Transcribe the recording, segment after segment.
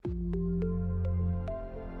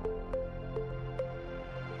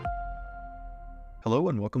Hello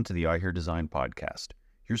and welcome to the I Hear Design podcast,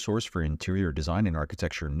 your source for interior design and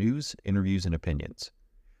architecture news, interviews, and opinions.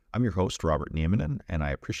 I'm your host, Robert Niemanen, and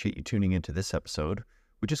I appreciate you tuning into this episode,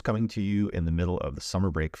 which is coming to you in the middle of the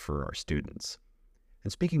summer break for our students.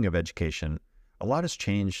 And speaking of education, a lot has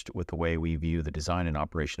changed with the way we view the design and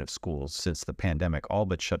operation of schools since the pandemic all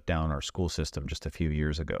but shut down our school system just a few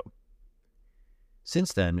years ago.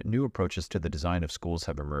 Since then, new approaches to the design of schools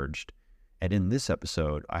have emerged, and in this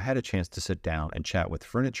episode, I had a chance to sit down and chat with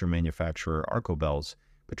furniture manufacturer Artcobell's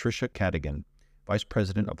Patricia Cadigan, Vice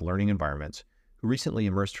President of Learning Environments, who recently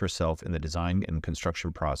immersed herself in the design and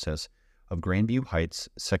construction process of Grandview Heights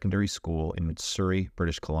Secondary School in Surrey,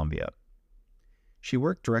 British Columbia. She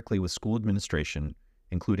worked directly with school administration,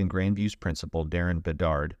 including Grandview's principal Darren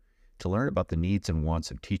Bedard, to learn about the needs and wants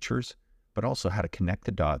of teachers, but also how to connect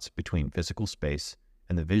the dots between physical space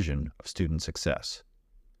and the vision of student success.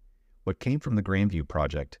 What came from the Grandview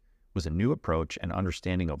project was a new approach and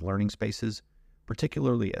understanding of learning spaces,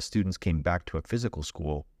 particularly as students came back to a physical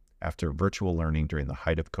school after virtual learning during the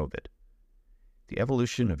height of COVID. The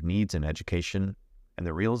evolution of needs in education and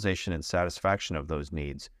the realization and satisfaction of those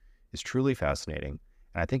needs is truly fascinating,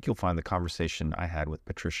 and I think you'll find the conversation I had with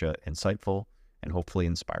Patricia insightful and hopefully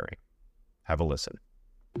inspiring. Have a listen.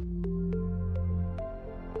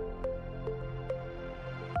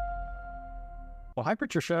 Well, hi,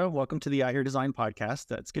 Patricia. Welcome to the I Hear Design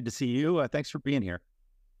podcast. It's good to see you. Thanks for being here.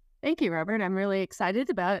 Thank you, Robert. I'm really excited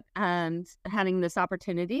about having this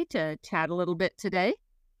opportunity to chat a little bit today.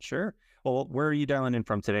 Sure. Well, where are you dialing in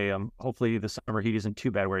from today? Hopefully the summer heat isn't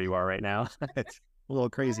too bad where you are right now. It's a little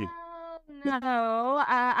crazy. No,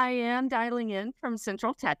 I am dialing in from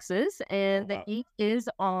Central Texas, and the heat is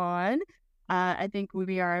on. I think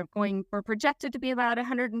we're projected to be about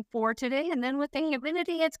 104 today, and then with the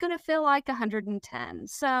humidity, it's going to feel like 110.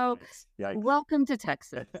 So Yikes. Welcome to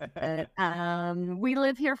Texas. We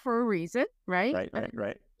live here for a reason, right? Right.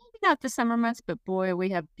 Maybe not the summer months, but boy, we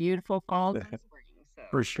have beautiful fall and spring. So.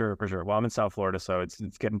 For sure. Well, I'm in South Florida, so it's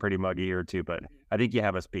getting pretty muggy here too, but I think you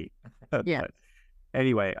have us beat. Yeah.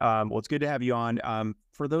 Anyway, well, it's good to have you on.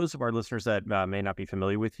 For those of our listeners that may not be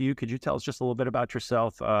familiar with you, could you tell us just a little bit about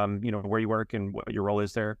yourself, where you work and what your role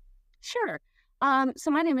is there? Sure.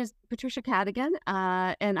 So my name is Patricia Cadigan,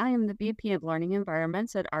 and I am the VP of Learning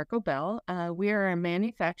Environments at Artcobell. We are a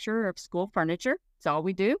manufacturer of school furniture. That's all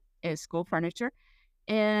we do is school furniture.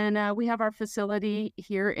 And we have our facility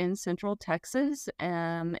here in Central Texas.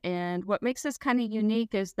 And what makes us kind of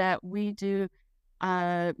unique is that we do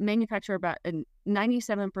manufacture about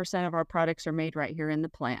 97% of our products are made right here in the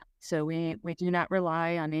plant. So we do not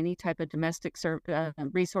rely on any type of domestic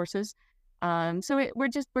resources. So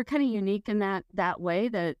we're kind of unique in that way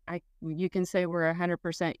that you can say we're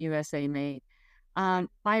 100% USA made.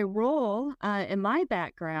 My role in my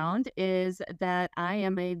background is that I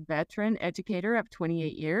am a veteran educator of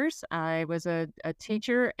 28 years. I was a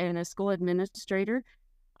teacher and a school administrator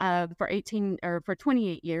for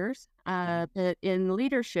 28 years. But in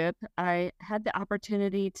leadership, I had the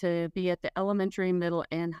opportunity to be at the elementary, middle,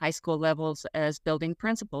 and high school levels as building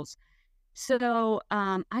principals. So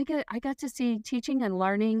I got to see teaching and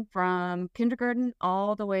learning from kindergarten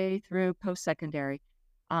all the way through post-secondary.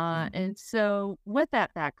 And so with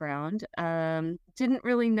that background, didn't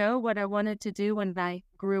really know what I wanted to do when I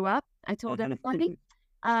grew up. I told everybody.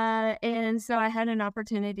 And so I had an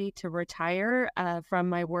opportunity to retire from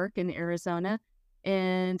my work in Arizona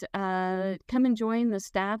and come and join the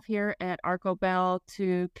staff here at Artcobell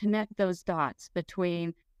to connect those dots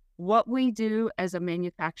between what we do as a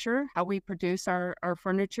manufacturer, how we produce our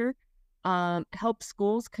furniture, help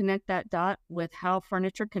schools connect that dot with how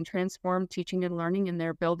furniture can transform teaching and learning in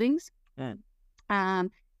their buildings.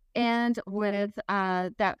 And with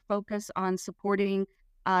that focus on supporting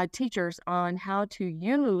teachers on how to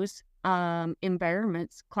use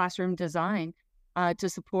environments, classroom design, to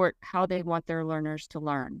support how they want their learners to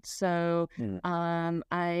learn. So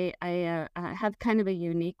I have kind of a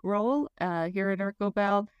unique role here at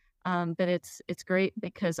Artcobell, but it's great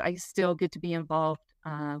because I still get to be involved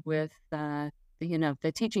with the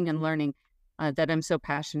teaching and learning that I'm so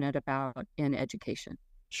passionate about in education.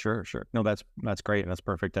 Sure. No, that's great. And that's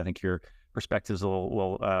perfect. I think your perspectives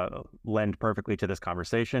will lend perfectly to this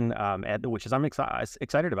conversation, which is I'm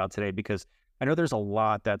excited about today because I know there's a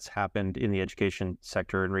lot that's happened in the education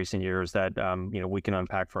sector in recent years that we can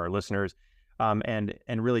unpack for our listeners, and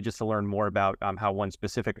really just to learn more about how one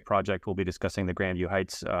specific project we'll be discussing, the Grandview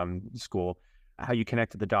Heights School, how you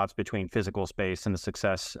connected the dots between physical space and the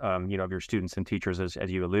success of your students and teachers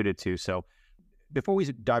as you alluded to. So before we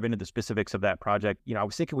dive into the specifics of that project, I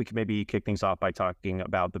was thinking we could maybe kick things off by talking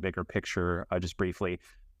about the bigger picture just briefly.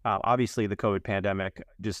 Obviously, the COVID pandemic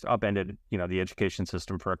just upended, the education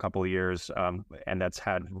system for a couple of years, and that's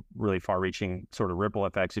had really far-reaching sort of ripple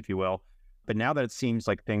effects, if you will. But now that it seems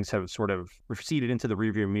like things have sort of receded into the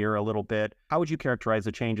rearview mirror a little bit, how would you characterize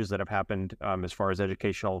the changes that have happened as far as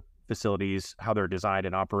educational facilities, how they're designed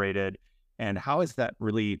and operated, and how has that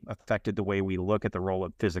really affected the way we look at the role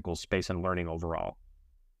of physical space and learning overall?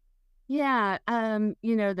 Yeah,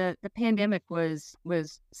 the pandemic was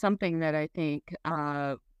something that I think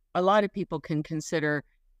a lot of people can consider,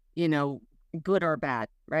 you know, good or bad,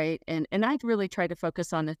 right? And I've really tried to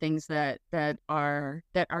focus on the things that are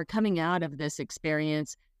coming out of this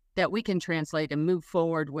experience that we can translate and move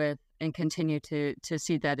forward with and continue to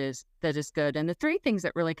see that is good. And the three things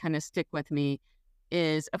that really kind of stick with me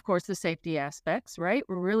is, of course, the safety aspects, right?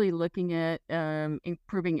 We're really looking at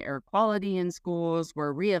improving air quality in schools.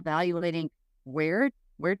 We're reevaluating where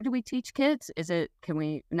do we teach kids? Can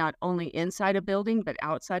we not only inside a building, but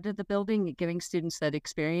outside of the building, giving students that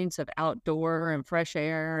experience of outdoor and fresh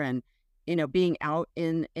air and, being out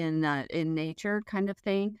in nature kind of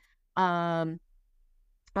thing.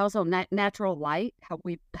 Also natural light, how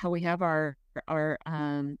we have our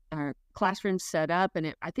classrooms set up,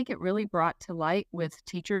 and I think it really brought to light with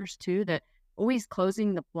teachers too that always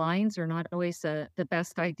closing the blinds are not always the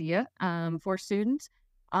best idea for students.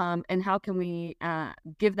 And how can we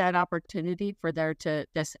give that opportunity for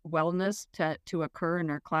this wellness to occur in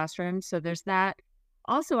our classrooms? So there's that.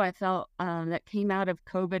 Also, I felt that came out of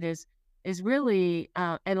COVID is really,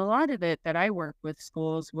 and a lot of it that I work with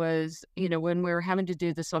schools was, when we were having to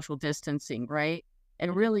do the social distancing, right?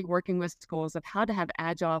 And really working with schools of how to have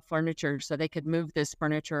agile furniture so they could move this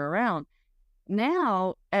furniture around.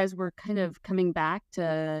 Now, as we're kind of coming back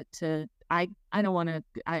to I don't want to,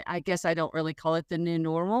 I guess I don't really call it the new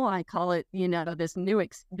normal. I call it, these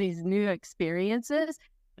new experiences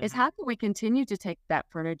is how can we continue to take that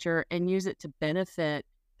furniture and use it to benefit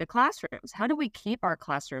the classrooms? How do we keep our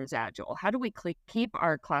classrooms agile? How do we keep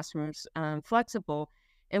our classrooms flexible?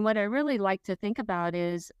 And what I really like to think about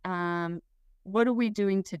is, what are we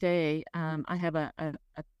doing today? I have a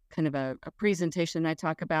kind of a presentation I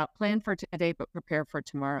talk about plan for today, but prepare for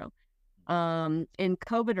tomorrow. In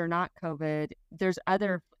COVID or not COVID, there's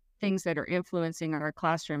other things that are influencing our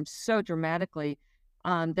classrooms so dramatically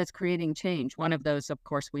that's creating change. One of those, of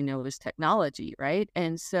course, we know is technology, right?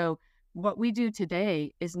 And so what we do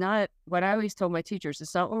today is not what I always told my teachers.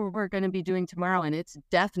 It's not what we're going to be doing tomorrow, and it's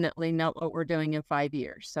definitely not what we're doing in 5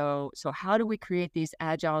 years. So how do we create these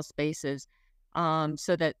agile spaces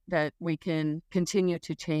so that we can continue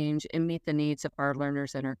to change and meet the needs of our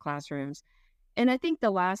learners in our classrooms? And I think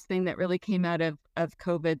the last thing that really came out of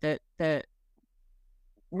COVID that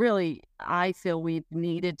really I feel we've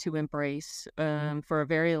needed to embrace for a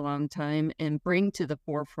very long time and bring to the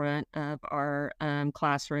forefront of our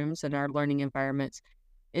classrooms and our learning environments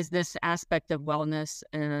is this aspect of wellness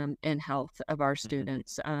and health of our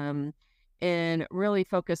students. And really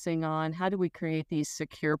focusing on how do we create these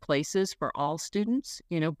secure places for all students,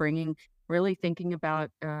 really thinking about,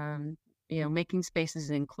 making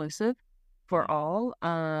spaces inclusive for all,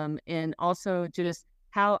 and also just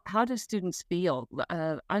how do students feel,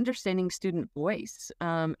 understanding student voice,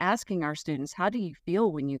 asking our students, how do you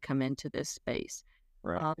feel when you come into this space?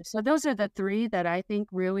 Right. So those are the three that I think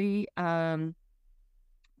really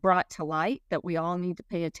brought to light that we all need to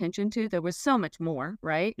pay attention to. There was so much more,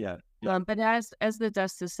 right? Yeah. But as the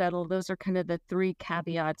dust has settled, those are kind of the three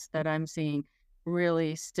caveats that I'm seeing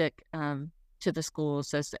really stick to the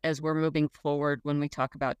schools as we're moving forward when we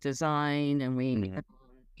talk about design and we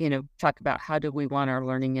talk about how do we want our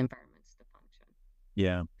learning environments to function.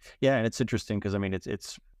 Yeah. And it's interesting because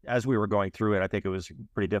it's as we were going through it, I think it was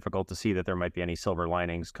pretty difficult to see that there might be any silver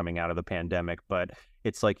linings coming out of the pandemic. But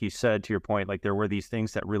it's like you said, to your point, like there were these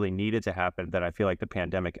things that really needed to happen that I feel like the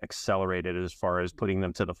pandemic accelerated as far as putting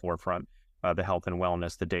them to the forefront, the health and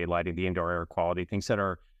wellness, the daylighting, the indoor air quality, things that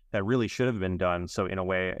really should have been done. So in a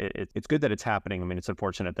way, it's good that it's happening. I mean, it's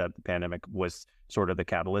unfortunate that the pandemic was sort of the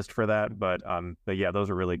catalyst for that. But yeah, those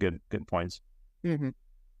are really good points. Mm-hmm.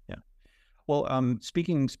 Yeah. Well,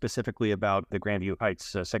 speaking specifically about the Grandview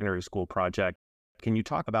Heights Secondary School project, can you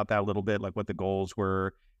talk about that a little bit, like what the goals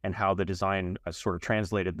were and how the design sort of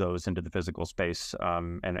translated those into the physical space,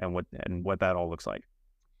 and what that all looks like?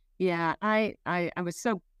 Yeah, I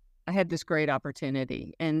had this great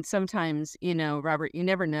opportunity, and sometimes, Robert, you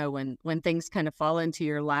never know when things kind of fall into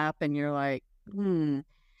your lap and you're like,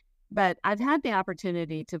 But I've had the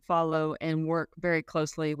opportunity to follow and work very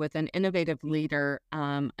closely with an innovative leader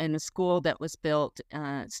in a school that was built,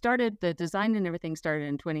 the design and everything started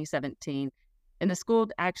in 2017. And the school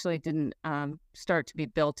actually didn't start to be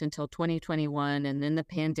built until 2021, and then the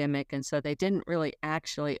pandemic. And so they didn't really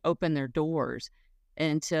actually open their doors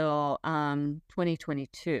until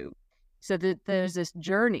 2022. So there's this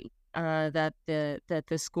journey that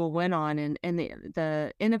the school went on, and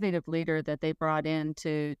the innovative leader that they brought in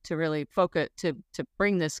to really focus to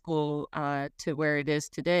bring the school to where it is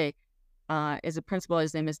today is a principal.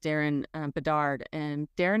 His name is Darren Bedard, and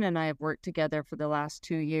Darren and I have worked together for the last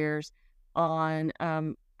 2 years on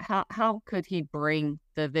how could he bring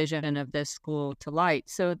the vision of this school to light.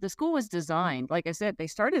 So the school was designed, like I said, they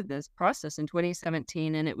started this process in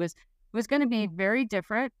 2017, and it was going to be very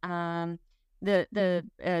different. In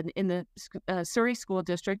the Surrey School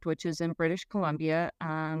District, which is in British Columbia,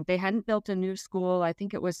 they hadn't built a new school. I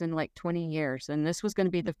think it was in like 20 years, and this was going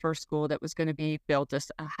to be the first school that was going to be built as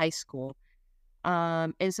a high school.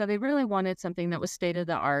 And so they really wanted something that was state of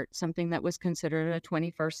the art, something that was considered a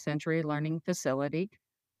 21st century learning facility.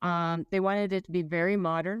 They wanted it to be very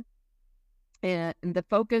modern, and the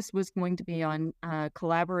focus was going to be on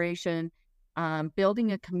collaboration,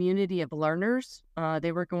 building a community of learners.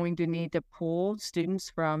 They were going to need to pull students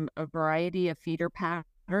from a variety of feeder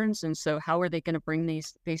patterns, and so how are they going to bring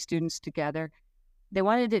these students together? They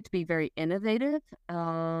wanted it to be very innovative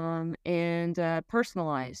and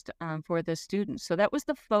personalized for the students. So that was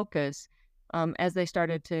the focus as they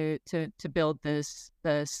started to build this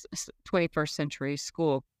 21st century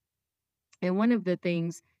school. And one of the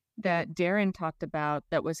things that Darren talked about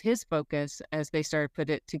that was his focus as they started put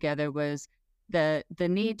it together was the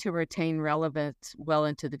need to retain relevance well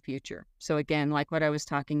into the future. So again, like what I was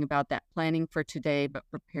talking about, that planning for today, but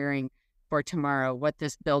preparing for tomorrow,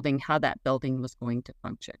 how that building was going to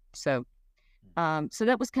function. So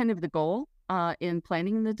that was kind of the goal in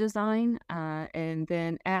planning the design. And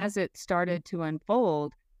then as it started to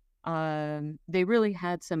unfold, they really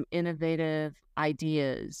had some innovative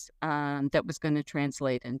ideas that was going to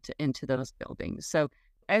translate into those buildings. So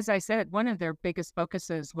as I said, one of their biggest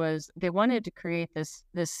focuses was they wanted to create this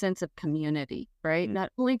sense of community, right? Not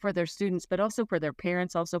only for their students, but also for their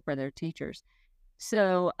parents, also for their teachers.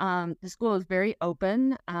 So the school is very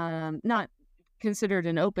open, not considered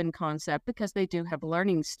an open concept because they do have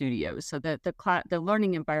learning studios. So that the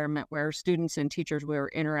learning environment where students and teachers were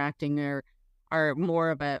interacting are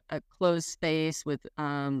more of a closed space with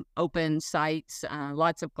open sites,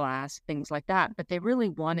 lots of glass, things like that. But they really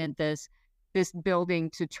wanted this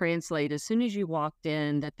building to translate as soon as you walked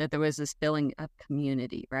in that there was this feeling of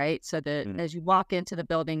community, right? So that as you walk into the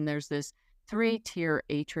building, there's this 3-tier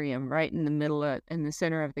atrium right in the middle in the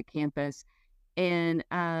center of the campus, and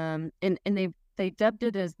they dubbed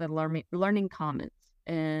it as the learning commons.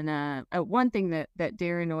 And one thing that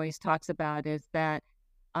Darren always talks about is that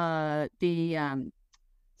how does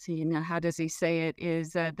he say it,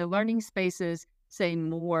 is the learning spaces say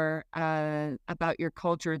more about your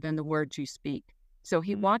culture than the words you speak. So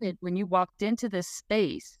he wanted, when you walked into this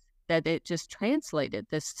space, that it just translated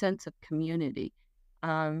this sense of community.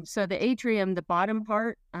 So the atrium, the bottom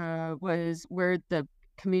part, was where the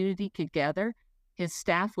community could gather. His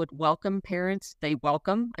staff would welcome parents. They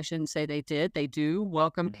do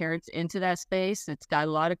welcome parents into that space. It's got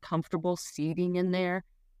a lot of comfortable seating in there.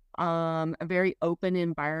 A very open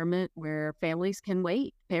environment where families can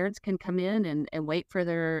wait. Parents can come in and wait for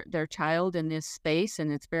their child in this space,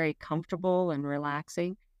 and it's very comfortable and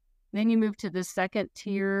relaxing. Then you move to the second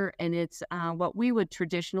tier, and it's what we would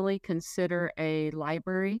traditionally consider a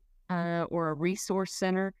library or a resource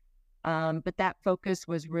center. But that focus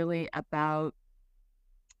was really about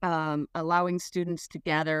allowing students to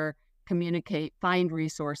gather, communicate, find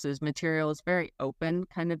resources, materials, very open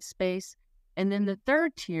kind of space. And then the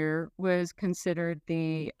third tier was considered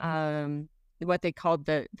the what they called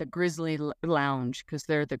the Grizzly Lounge, because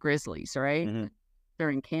they're the Grizzlies, right? Mm-hmm. They're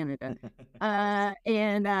in Canada.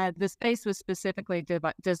 And the space was specifically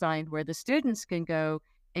designed where the students can go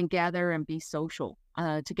and gather and be social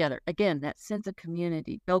together. Again, that sense of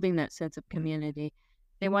community, building that sense of community.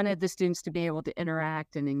 They wanted the students to be able to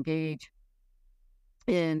interact and engage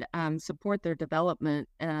and support their development,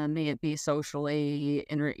 may it be socially,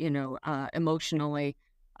 emotionally,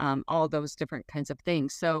 all those different kinds of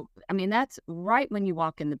things. So, I mean, that's right when you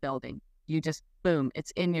walk in the building. You just, boom,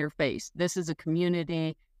 it's in your face. This is a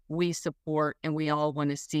community we support, and we all want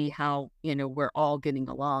to see how, we're all getting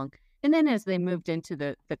along. And then as they moved into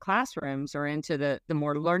the classrooms or into the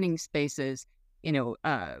more learning spaces,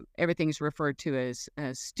 everything's referred to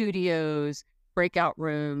as studios, breakout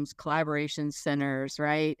rooms, collaboration centers,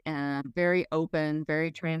 right? Very open, very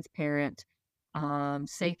transparent,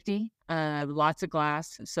 safety, lots of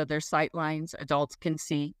glass. So there's sight lines. Adults can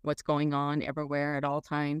see what's going on everywhere at all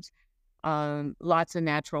times. lots of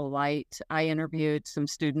natural light. I interviewed some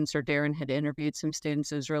students, or Darren had interviewed some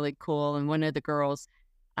students. It was really cool. And one of the girls,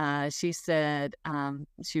 she said,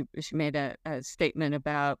 she made a statement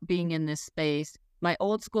about being in this space. My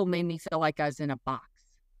old school made me feel like I was in a box.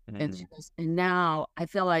 And she goes, and now I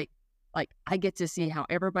feel like I get to see how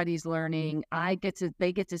everybody's learning.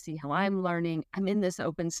 They get to see how I'm learning. I'm in this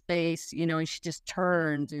open space, and she just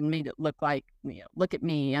turned and made it look like, look at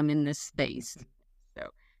me, I'm in this space.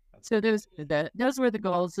 So those were the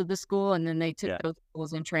goals of the school. And then they took those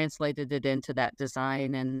goals and translated it into that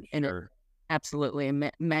design, and it, absolutely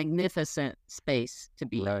a magnificent space to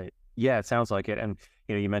be in. Yeah, it sounds like it. And,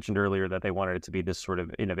 you mentioned earlier that they wanted it to be this sort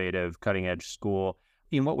of innovative, cutting edge school.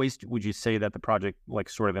 In what ways would you say that the project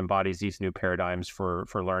sort of embodies these new paradigms for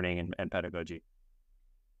learning and pedagogy?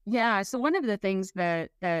 Yeah. So one of the things that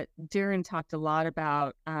Darren talked a lot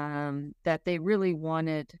about, that they really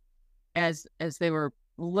wanted, as they were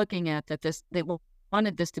looking at that, they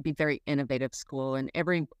wanted this to be very innovative school, and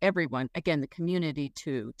everyone, again, the community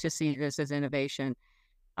too, to see this as innovation.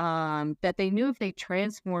 That they knew if they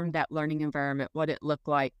transformed that learning environment, what it looked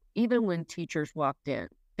like, even when teachers walked in.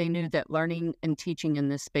 They knew that learning and teaching in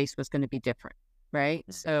this space was going to be different, right?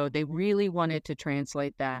 So they really wanted to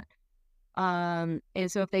translate that. And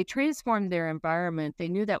so if they transformed their environment, they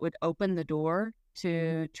knew that would open the door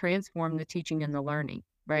to transform the teaching and the learning,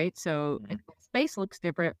 right? So if the space looks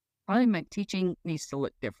different, probably my teaching needs to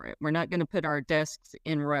look different. We're not going to put our desks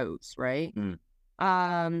in rows, right?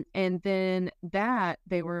 And then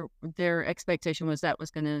their expectation was that was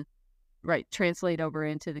going to translate over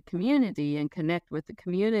into the community and connect with the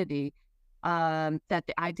community, that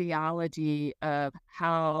the ideology of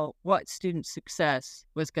what student success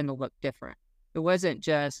was going to look different. It wasn't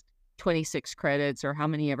just 26 credits or how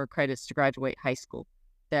many ever credits to graduate high school,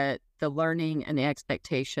 that the learning and the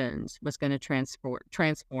expectations was going to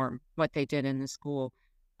transform what they did in the school.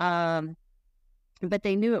 But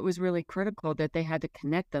they knew it was really critical that they had to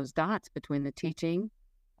connect those dots between the teaching,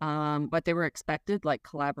 what they were expected, like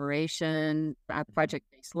collaboration,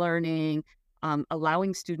 project-based learning,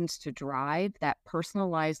 allowing students to drive that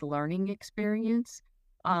personalized learning experience,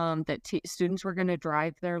 that students were going to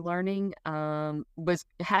drive their learning,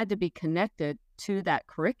 had to be connected to that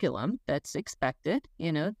curriculum that's expected,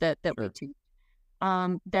 that we teach,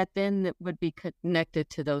 that then would be connected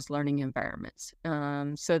to those learning environments,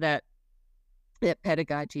 so that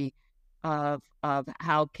pedagogy of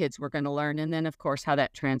how kids were going to learn, and then of course how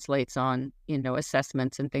that translates on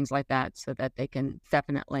assessments and things like that, so that they can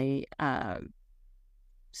definitely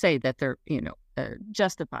say that they're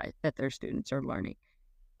justify that their students are learning.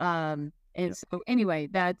 So anyway,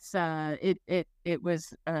 that's it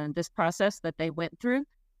was this process that they went through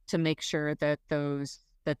to make sure that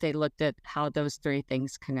they looked at how those three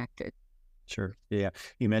things connected. Sure. Yeah.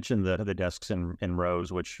 You mentioned the desks in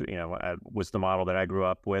rows, which, was the model that I grew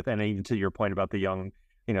up with. And even to your point about the young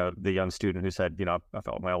student who said, I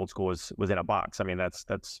felt my old school was in a box. I mean, that's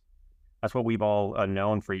what we've all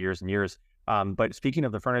known for years and years. But speaking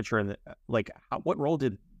of the furniture, and what role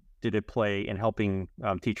did it play in helping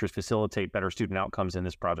teachers facilitate better student outcomes in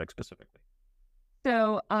this project specifically?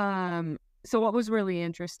 So what was really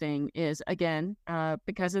interesting is, again,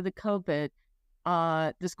 because of the COVID,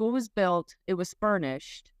 the school was built, it was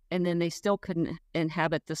furnished, and then they still couldn't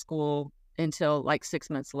inhabit the school until 6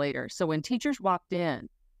 months later. So when teachers walked in,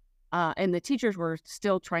 and the teachers were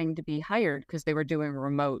still trying to be hired because they were doing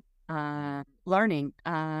remote learning,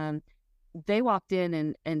 they walked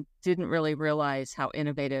in and didn't really realize how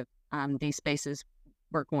innovative these spaces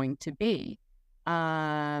were going to be.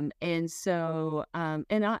 And so,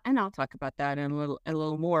 and I'll talk about that in a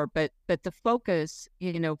little more, but the focus,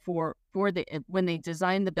 for when they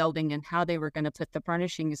designed the building and how they were going to put the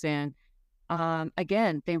furnishings in,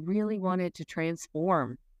 again, they really wanted to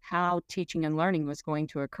transform how teaching and learning was going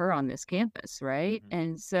to occur on this campus, right?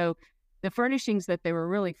 And so the furnishings that they were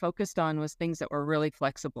really focused on was things that were really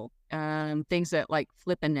flexible, things that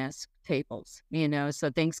flip-and-desk tables, so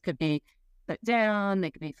things could be put down, they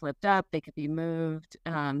could be flipped up, they could be moved,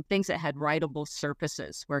 things that had writable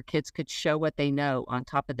surfaces where kids could show what they know on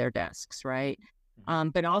top of their desks, right?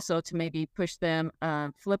 But also to maybe push them,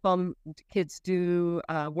 flip them, kids do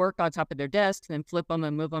work on top of their desks, then flip them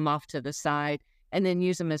and move them off to the side, and then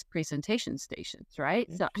use them as presentation stations, right?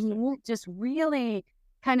 So just really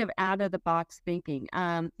kind of out of the box thinking.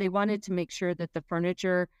 They wanted to make sure that the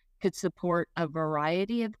furniture could support a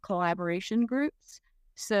variety of collaboration groups.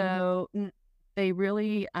 So they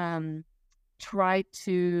really tried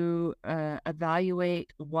to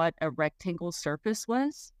evaluate what a rectangle surface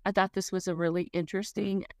was. I thought this was a really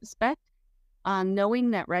interesting aspect.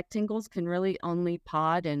 knowing that rectangles can really only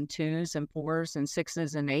pod in 2s and 4s and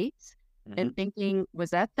 6s and 8s, and thinking,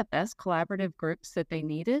 was that the best collaborative groups that they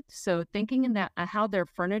needed? So thinking in that how their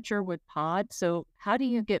furniture would pod. So how do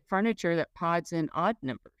you get furniture that pods in odd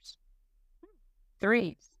numbers?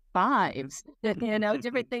 3s, 5s,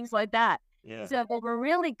 different things like that. Yeah. So they were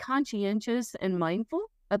really conscientious and mindful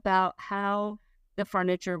about how the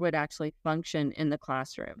furniture would actually function in the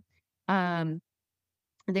classroom.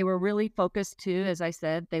 They were really focused too, as I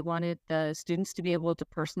said, they wanted the students to be able to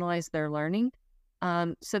personalize their learning.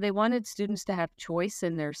 So they wanted students to have choice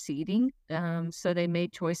in their seating. So they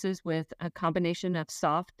made choices with a combination of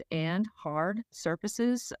soft and hard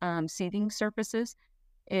surfaces, seating surfaces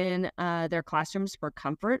in their classrooms for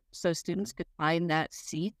comfort. So students could find that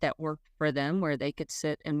seat that worked for them where they could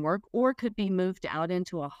sit and work, or could be moved out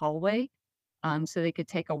into a hallway. So they could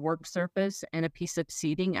take a work surface and a piece of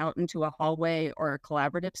seating out into a hallway or a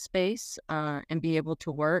collaborative space and be able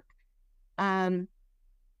to work.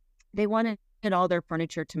 They wanted all their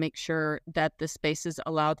furniture to make sure that the spaces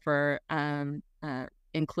allowed for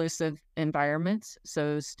inclusive environments.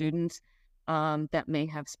 So students that may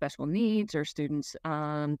have special needs, or students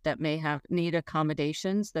that may need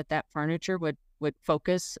accommodations, that furniture would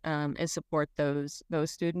focus and support those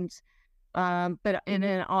students. And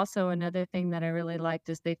then also another thing that I really liked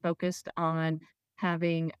is they focused on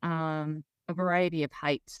having a variety of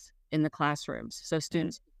heights in the classrooms. So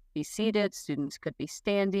students could be seated, students could be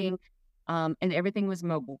standing, and everything was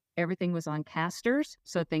mobile. Everything was on casters,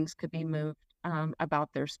 so things could be moved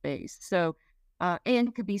about their space. So,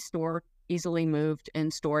 and could be stored, easily moved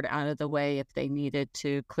and stored out of the way if they needed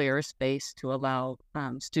to clear a space to allow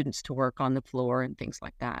students to work on the floor and things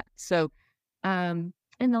like that. So,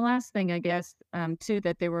 and the last thing, I guess, too,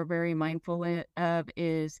 that they were very mindful of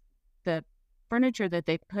is the furniture that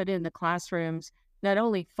they put in the classrooms not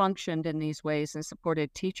only functioned in these ways and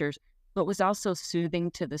supported teachers, but was also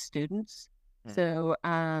soothing to the students. So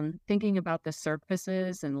thinking about the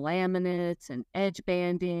surfaces and laminates and edge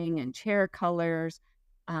banding and chair colors,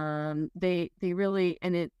 they really,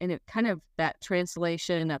 and it kind of that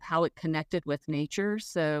translation of how it connected with nature.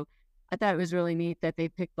 So I thought it was really neat that they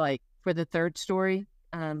picked, like, for the 3rd story,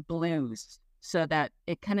 blues, so that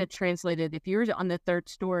it kind of translated. If you were on the 3rd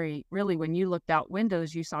story, really, when you looked out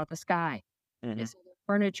windows, you saw the sky. So the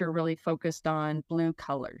furniture really focused on blue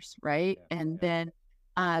colors, right? And then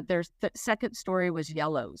there's the 2nd story was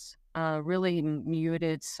yellows, really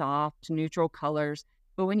muted, soft, neutral colors.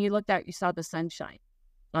 But when you looked out, you saw the sunshine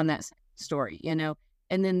on that 2nd story,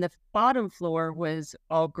 And then the bottom floor was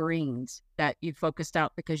all greens that you focused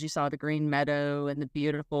out because you saw the green meadow and the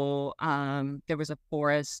beautiful, there was a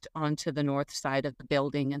forest onto the north side of the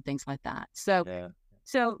building and things like that. So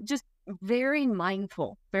just very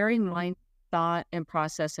mindful thought and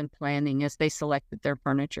process and planning as they selected their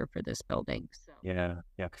furniture for this building. So.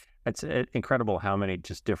 Yeah. It's incredible how many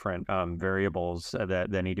just different variables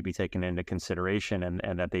that need to be taken into consideration,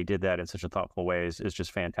 and that they did that in such a thoughtful way is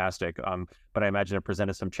just fantastic. But I imagine it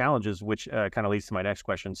presented some challenges, which kind of leads to my next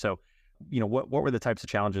question. So, what were the types of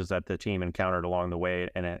challenges that the team encountered along the way,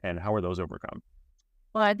 and how were those overcome?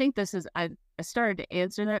 Well, I think I started to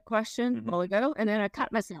answer that question a while ago, and then I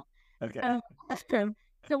caught myself. Okay.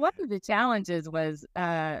 So one of the challenges was,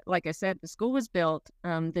 like I said, the school was built.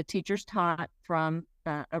 The teachers taught from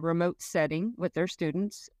a remote setting with their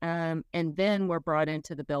students, and then were brought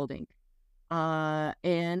into the building.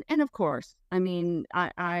 And of course, I mean,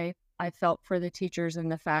 I felt for the teachers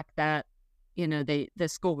and the fact that, the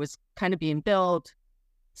school was kind of being built,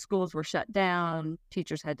 schools were shut down,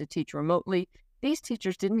 teachers had to teach remotely. These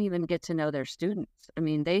teachers didn't even get to know their students. I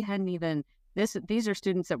mean, they hadn't even, these are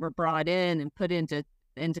students that were brought in and put into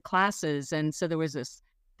classes. And so there was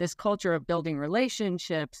this culture of building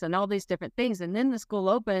relationships and all these different things. And then the school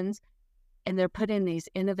opens and they're put in these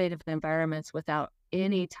innovative environments without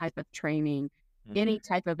any type of training, any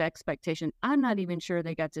type of expectation. I'm not even sure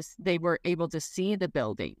they were able to see the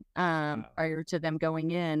building prior to them going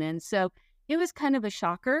in. And so it was kind of a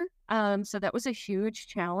shocker. So that was a huge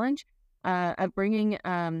challenge of bringing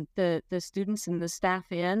the students and the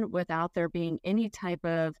staff in without there being any type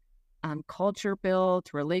of culture built,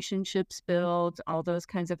 relationships built, all those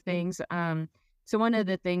kinds of things. So one of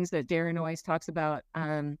the things that Darren always talks about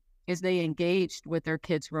is they engaged with their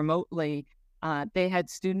kids remotely. They had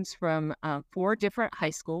students from 4 different high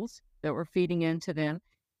schools that were feeding into them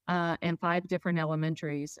and 5 different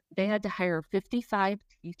elementaries. They had to hire 55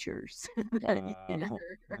 teachers. And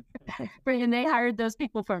they hired those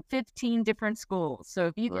people from 15 different schools. So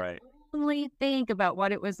if you can only think about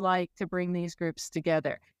what it was like to bring these groups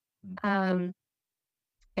together.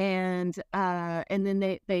 And then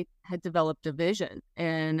they had developed a vision,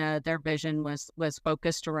 and their vision was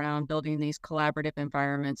focused around building these collaborative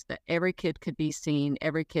environments that every kid could be seen,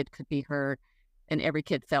 every kid could be heard, and every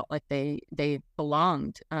kid felt like they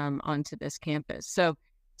belonged onto this campus. So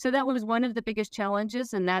that was one of the biggest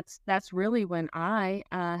challenges, and that's really when I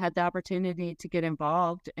had the opportunity to get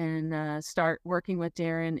involved and start working with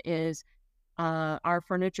Darren. Is our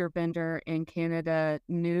furniture vendor in Canada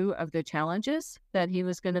knew of the challenges that he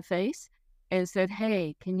was going to face and said,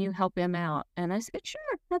 "Hey, can you help him out?" And I said, "Sure,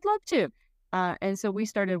 I'd love to." And so we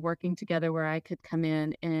started working together where I could come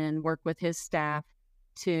in and work with his staff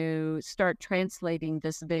to start translating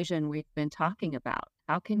this vision we've been talking about.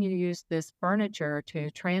 How can you use this furniture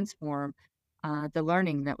to transform the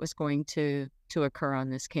learning that was going to occur on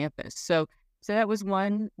this campus? So that was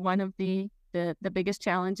one of the biggest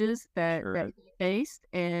challenges that we faced,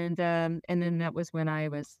 and then that was when I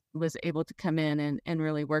was able to come in and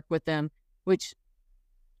really work with them, which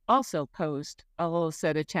also posed a whole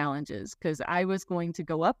set of challenges because I was going to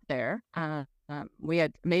go up there. We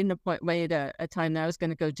had made a time that I was going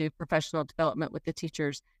to go do professional development with the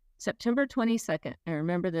teachers September 22nd. I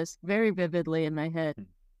remember this very vividly in my head.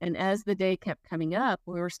 And as the day kept coming up,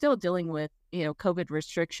 we were still dealing with, COVID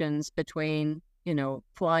restrictions between,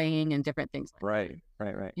 flying and different things. Right.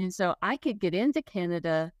 And so I could get into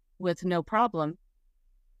Canada with no problem.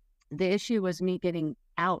 The issue was me getting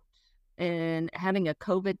out and having a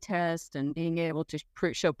COVID test and being able to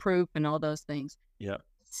show proof and all those things. Yeah.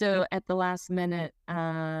 So at the last minute,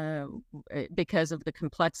 because of the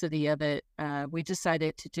complexity of it, we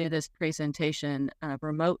decided to do this presentation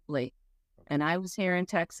remotely. And I was here in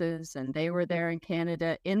Texas, and they were there in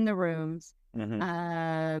Canada in the rooms.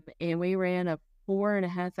 And we ran a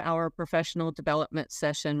 4.5-hour professional development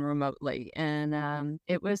session remotely. And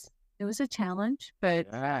it was a challenge, but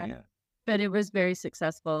it was very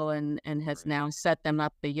successful and has now set them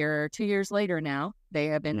up 2 years later now. They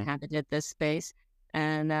have inhabited this space.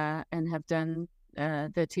 And have done.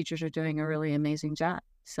 The teachers are doing a really amazing job.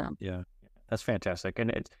 So yeah, that's fantastic, and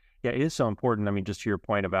it is so important. I mean, just to your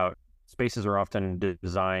point about spaces are often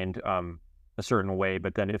designed a certain way,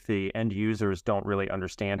 but then if the end users don't really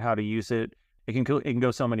understand how to use it, it can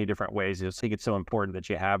go so many different ways. I think it's so important that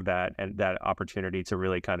you have that and that opportunity to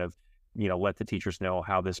really kind of let the teachers know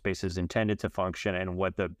how this space is intended to function and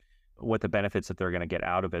what the benefits that they're going to get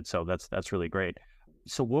out of it. So that's really great.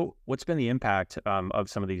 So what's been the impact of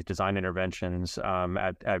some of these design interventions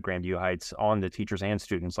at Grandview Heights on the teachers and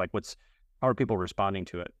students? Like how are people responding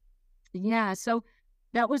to it? Yeah, so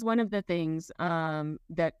that was one of the things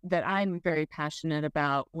that I'm very passionate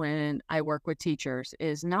about when I work with teachers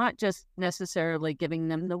is not just necessarily giving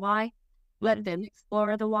them the why, let them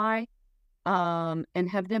explore the why, and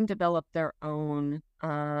have them develop their own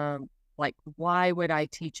like, why would I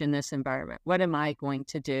teach in this environment? What am I going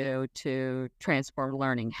to do to transform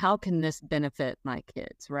learning? How can this benefit my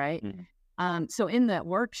kids, right? So in that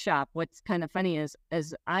workshop, what's kind of funny is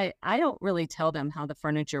I don't really tell them how the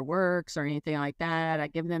furniture works or anything like that. I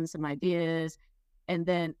give them some ideas, and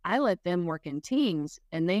then I let them work in teams,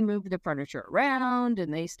 and they move the furniture around,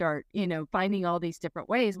 and they start, finding all these different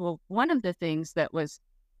ways. Well, one of the things that was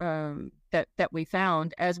that we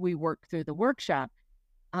found as we worked through the workshop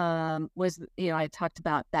was, I talked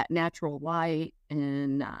about that natural light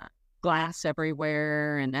and glass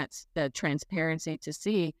everywhere, and that's the transparency to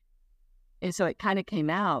see. And so it kind of came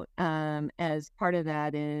out as part of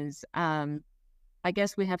that is, I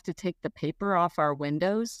guess we have to take the paper off our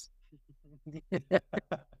windows.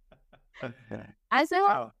 I said,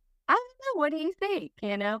 well, I don't know. What do you think?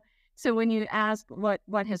 So when you ask what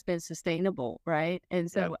has been sustainable, right? And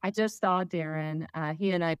so I just saw Darren. He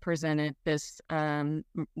and I presented this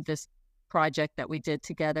project that we did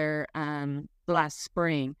together last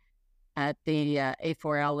spring at the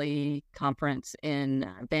A4LE conference in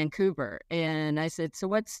Vancouver. And I said, so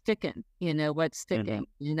what's sticking? What's sticking?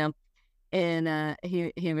 And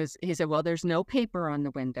he said, well, there's no paper on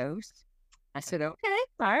the windows. I said, okay,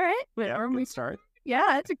 all right. Good start. Yeah,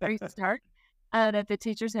 that's a great start. That the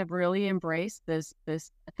teachers have really embraced this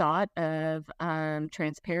thought of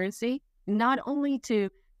transparency, not only to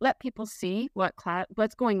let people see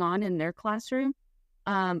what's going on in their classroom,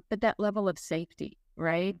 but that level of safety,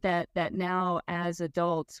 right? That now as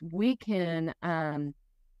adults we can, and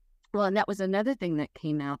that was another thing that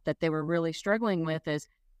came out that they were really struggling with is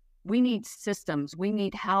we need systems. We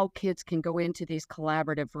need how kids can go into these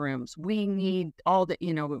collaborative rooms. We need all the,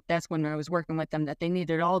 that's when I was working with them, that they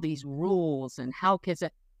needed all these rules and how kids,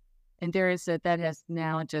 and that has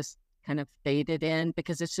now just kind of faded in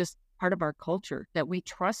because it's just part of our culture that we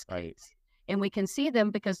trust kids. and we can see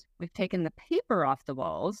them because we've taken the paper off the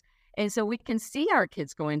walls. And so we can see our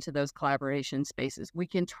kids go into those collaboration spaces. We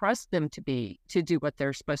can trust them to do what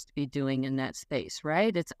they're supposed to be doing in that space,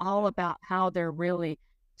 right? It's all about how they're really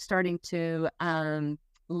starting to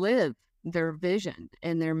live their vision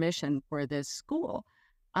and their mission for this school.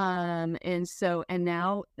 And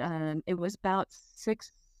now it was about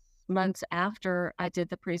 6 months after I did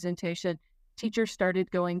the presentation, teachers started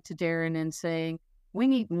going to Darren and saying, we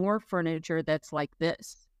need more furniture that's like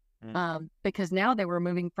this. Because now they were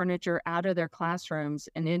moving furniture out of their classrooms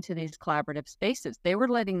and into these collaborative spaces. They were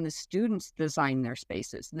letting the students design their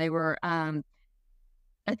spaces. They were, I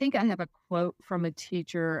think I have a quote from a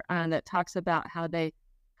teacher that talks about how they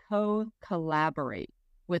co-collaborate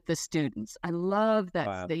with the students. I love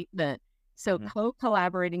that statement. So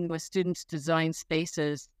co-collaborating with students design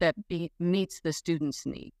spaces that meets the students'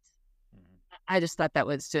 needs. I just thought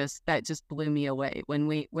that just blew me away when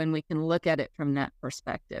we can look at it from that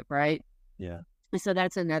perspective, right? Yeah. So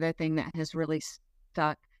that's another thing that has really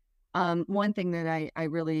stuck. One thing that I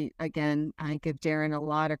really, again, I give Darren a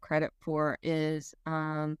lot of credit for is,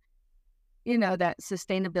 that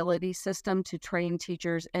sustainability system to train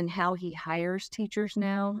teachers and how he hires teachers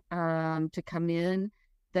now to come in.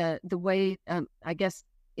 The way, I guess,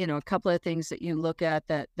 a couple of things that you look at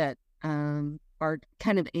that are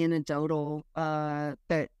kind of anecdotal,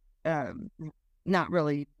 but not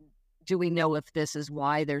really do we know if this is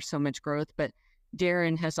why there's so much growth. But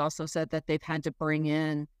Darren has also said that they've had to bring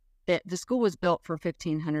in, that the school was built for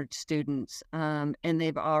 1,500 students, and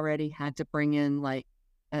they've already had to bring in like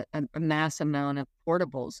a mass amount of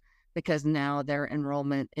portables because now their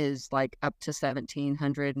enrollment is like up to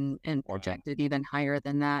 1,700 and projected even higher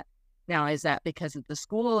than that. Now, is that because of the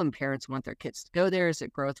school and parents want their kids to go there? Is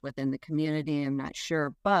it growth within the community? I'm not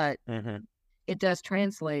sure, but it does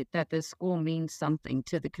translate that this school means something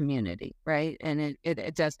to the community, right? And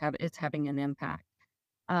it does it's having an impact.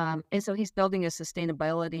 And so he's building a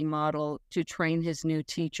sustainability model to train his new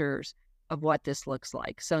teachers of what this looks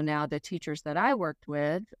like. So now the teachers that I worked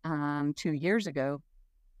with 2 years ago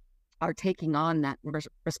are taking on that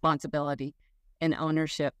responsibility and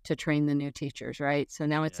ownership to train the new teachers, right? So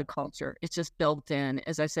now it's a culture. It's just built in.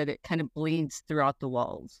 As I said, it kind of bleeds throughout the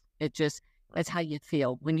walls. That's how you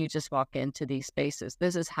feel when you just walk into these spaces.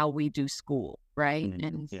 This is how we do school, right?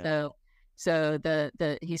 And so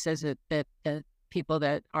he says that the people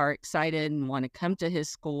that are excited and want to come to his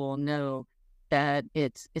school know that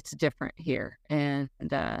it's different here. And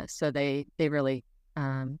so they really,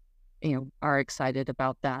 are excited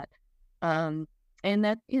about that. And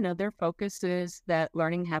that, their focus is that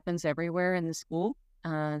learning happens everywhere in the school.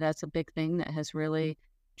 That's a big thing that has really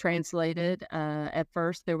translated. At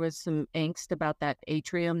first, there was some angst about that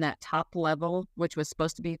atrium, that top level, which was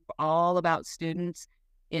supposed to be all about students.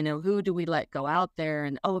 Who do we let go out there?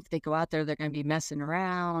 And, if they go out there, they're going to be messing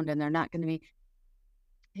around and they're not going to be.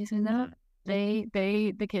 He said, no,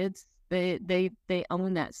 the kids, they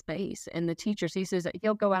own that space. And the teachers, he says that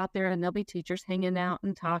he'll go out there and there'll be teachers hanging out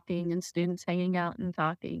and talking and students hanging out and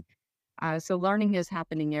talking. So learning is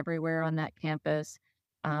happening everywhere on that campus.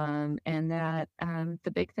 And that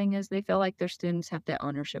the big thing is they feel like their students have the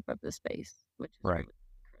ownership of the space, which is really critical.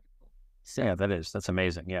 So, that's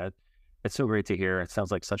amazing. Yeah. It's so great to hear. It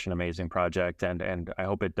sounds like such an amazing project, and I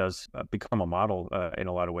hope it does become a model in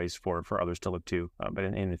a lot of ways for others to look to, but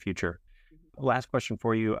in the future. Last question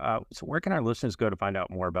for you. So where can our listeners go to find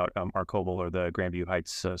out more about Artcobell or the Grandview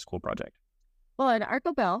Heights School Project? Well, at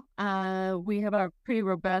Artcobell, we have a pretty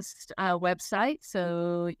robust website.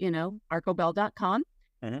 So, artcobell.com.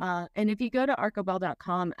 And if you go to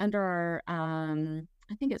artcobell.com under our,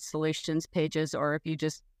 I think it's solutions pages, or if you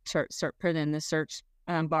just put in the search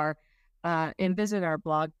bar, and visit our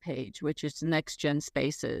blog page, which is Next Gen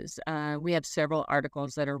Spaces. We have several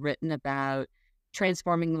articles that are written about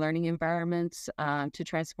transforming learning environments to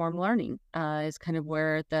transform learning is kind of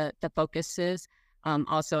where the focus is.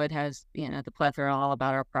 Also, it has, the plethora all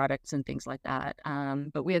about our products and things like that.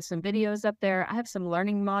 But we have some videos up there. I have some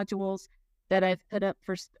learning modules that I've put up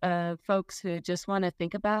for folks who just want to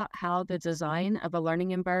think about how the design of a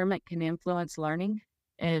learning environment can influence learning,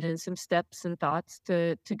 and some steps and thoughts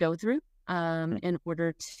to go through in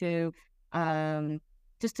order to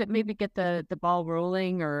just to maybe get the ball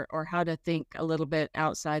rolling, or how to think a little bit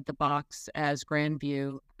outside the box as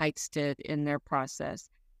Grandview Heights did in their process.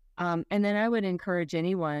 And then I would encourage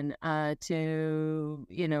anyone to,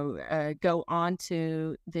 go on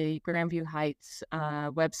to the Grandview Heights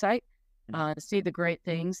website, see the great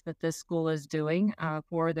things that this school is doing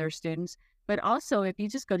for their students. But also, if you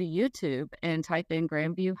just go to YouTube and type in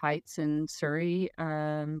Grandview Heights in Surrey,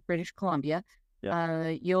 British Columbia,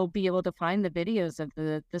 You'll be able to find the videos of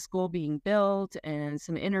the school being built and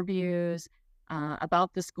some interviews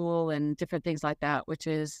about the school and different things like that, which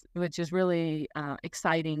is really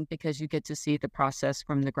exciting because you get to see the process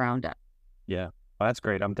from the ground up. Yeah. Well, that's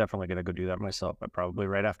great. I'm definitely going to go do that myself, but probably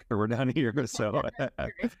right after we're done here. So,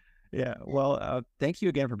 yeah. Well, thank you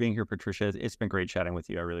again for being here, Patricia. It's been great chatting with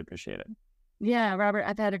you. I really appreciate it. Yeah, Robert,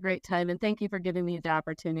 I've had a great time, and thank you for giving me the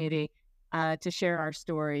opportunity to share our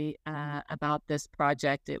story about this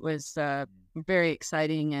project. It was very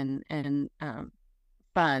exciting and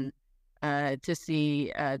fun to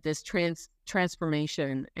see this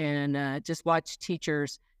transformation and just watch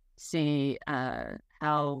teachers see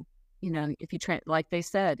how, if you like they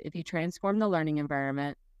said, if you transform the learning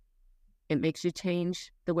environment, it makes you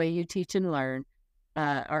change the way you teach and learn,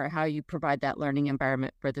 or how you provide that learning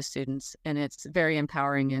environment for the students. And it's very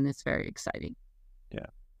empowering and it's very exciting. Yeah,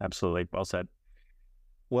 absolutely. Well said.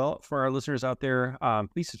 Well, for our listeners out there,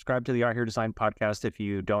 please subscribe to the Out Here Design podcast if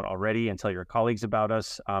you don't already, and tell your colleagues about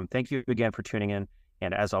us. Thank you again for tuning in.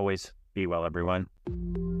 And as always, be well, everyone.